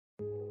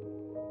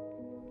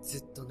ず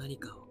っと何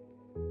かを、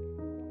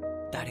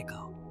誰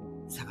かを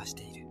探し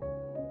ている。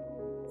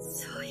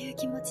そういう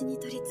気持ちに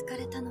取りつか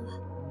れたのは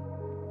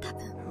多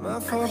分My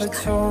father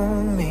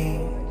told me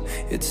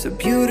it's a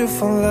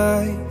beautiful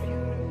life,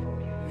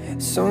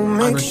 so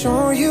make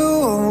sure you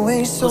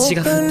always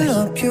open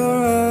up your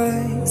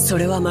eyes そ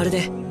れはまる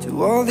で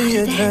to all the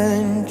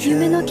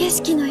夢の adventures. 景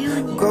色のよ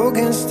うに Go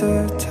against the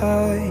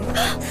tide.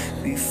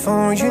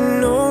 Before you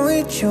know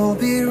it, you'll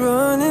be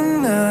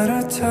running out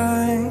of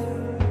time.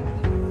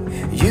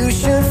 You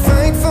should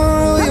fight for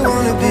who you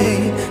wanna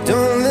be.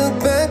 Don't look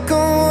back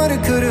on what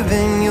it could have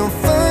been. You'll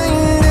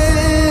find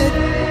it.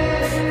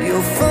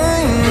 You'll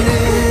find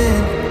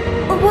it.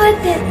 覚え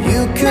て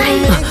You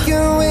can make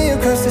your way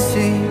across the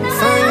sea.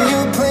 Find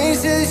your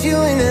places you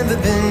ain't never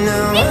been.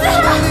 Now I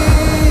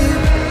believe.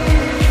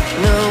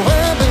 Now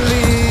I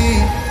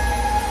believe.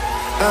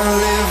 I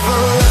live a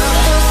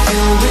life that's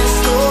filled with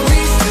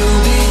stories to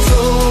be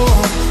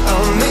told.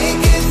 I'll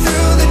make it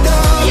through the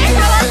darkness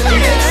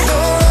and make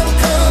sure I'm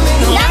coming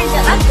home. 嫌いじ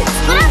ゃなくて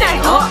作らない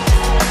の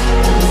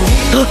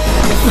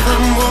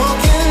I'm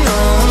walking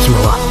on. 紐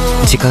は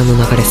時間の流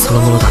れその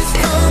ものだって。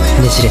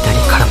ねじれたり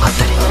絡まっ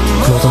たり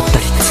戻った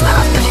り繋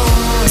がったり、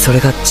それ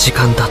が時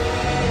間だ。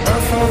 My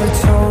father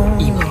told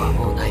me 今は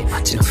もうない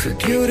街の風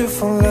景、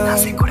 beautiful な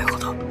ぜ life. これほ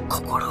ど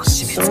心を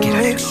締め So 付けら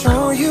れ make るのだ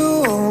ろう。 sure you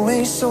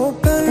always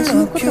open 私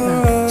の up こと your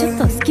がちょっ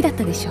と eyes 好きだっ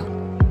たでしょ。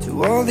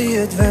 to all the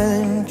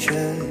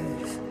adventures.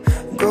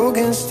 Go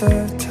against the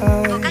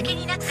tide. おかけ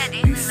になった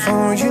電話 Before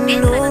は you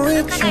電波 know の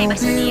it, 届かない you'll 場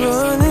所に be いらっし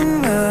ゃいます。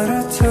 running out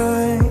of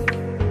time.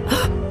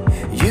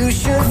 You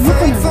should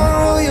fight for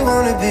who you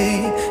wanna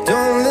be.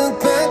 Don't look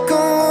back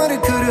on what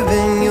it could have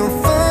been. You'll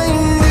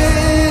find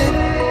it.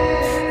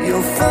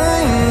 You'll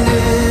find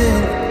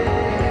it.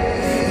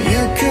 You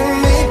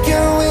can make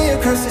your way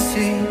across the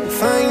sea.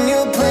 Find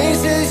your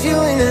places you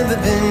ain't never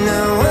been.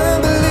 Now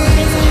I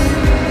believe.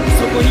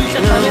 そこにい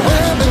たためだ。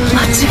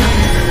間違い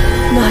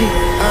ない。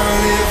 I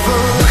live a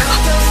life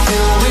that's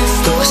filled with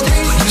どうしてこ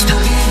こに来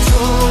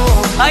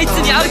た？あいつ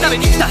に会うため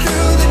に来た。助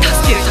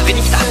けるため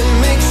に来た。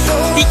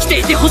生きて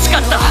いて欲しか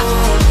った。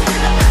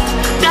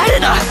誰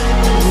だ？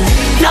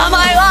名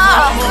前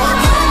は？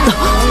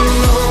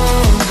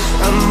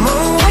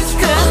タキ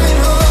君？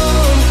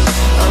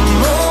 I'm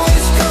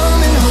always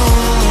coming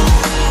home.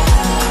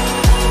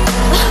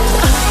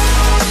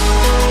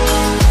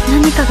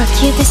 何かが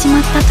消えてしま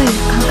ったという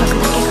感覚だけ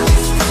が目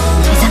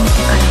覚めて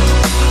から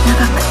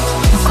長く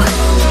残る。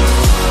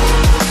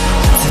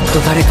ずっと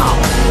誰かを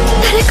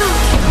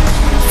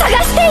探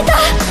していた。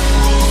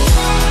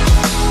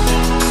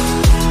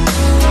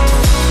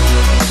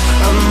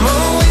 I'm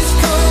always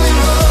coming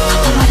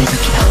home. 関わる時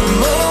だ。 I'm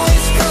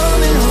always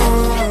coming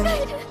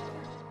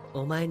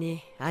home. お前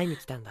に会いに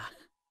来たんだ。